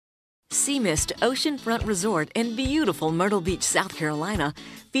Sea Mist Oceanfront Resort in beautiful Myrtle Beach, South Carolina,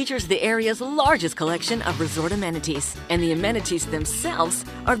 features the area's largest collection of resort amenities, and the amenities themselves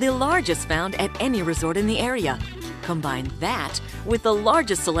are the largest found at any resort in the area. Combine that with the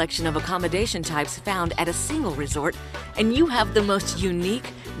largest selection of accommodation types found at a single resort, and you have the most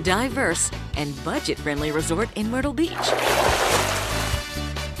unique, diverse, and budget-friendly resort in Myrtle Beach.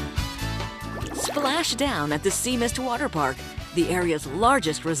 Splash down at the Sea Mist Water Park, the area's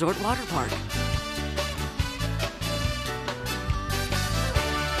largest resort water park.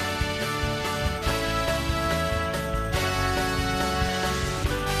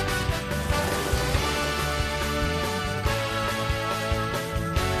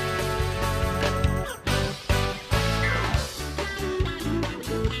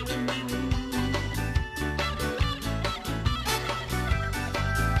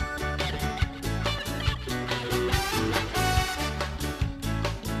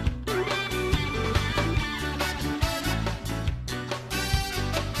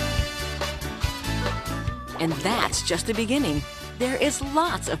 And that's just the beginning. There is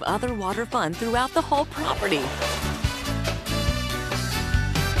lots of other water fun throughout the whole property.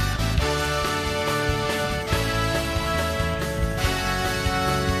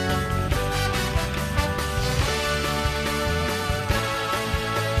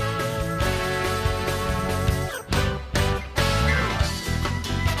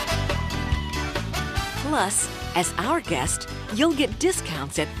 Plus, as our guest, you'll get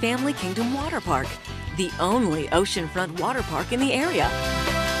discounts at Family Kingdom Water Park, the only oceanfront water park in the area.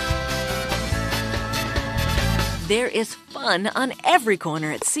 There is fun on every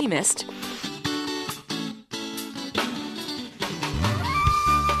corner at Sea Mist.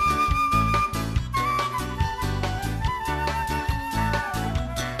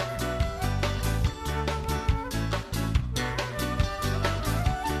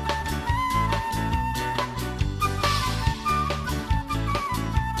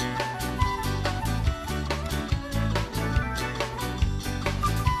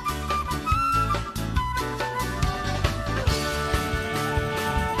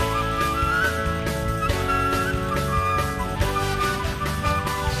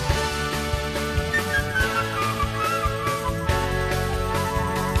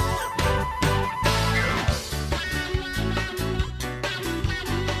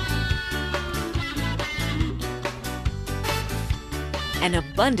 An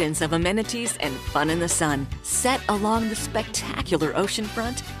abundance of amenities and fun in the sun set along the spectacular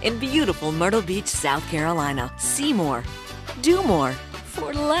oceanfront in beautiful Myrtle Beach, South Carolina. See more, do more,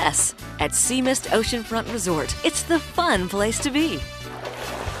 for less at Sea Mist Oceanfront Resort. It's the fun place to be.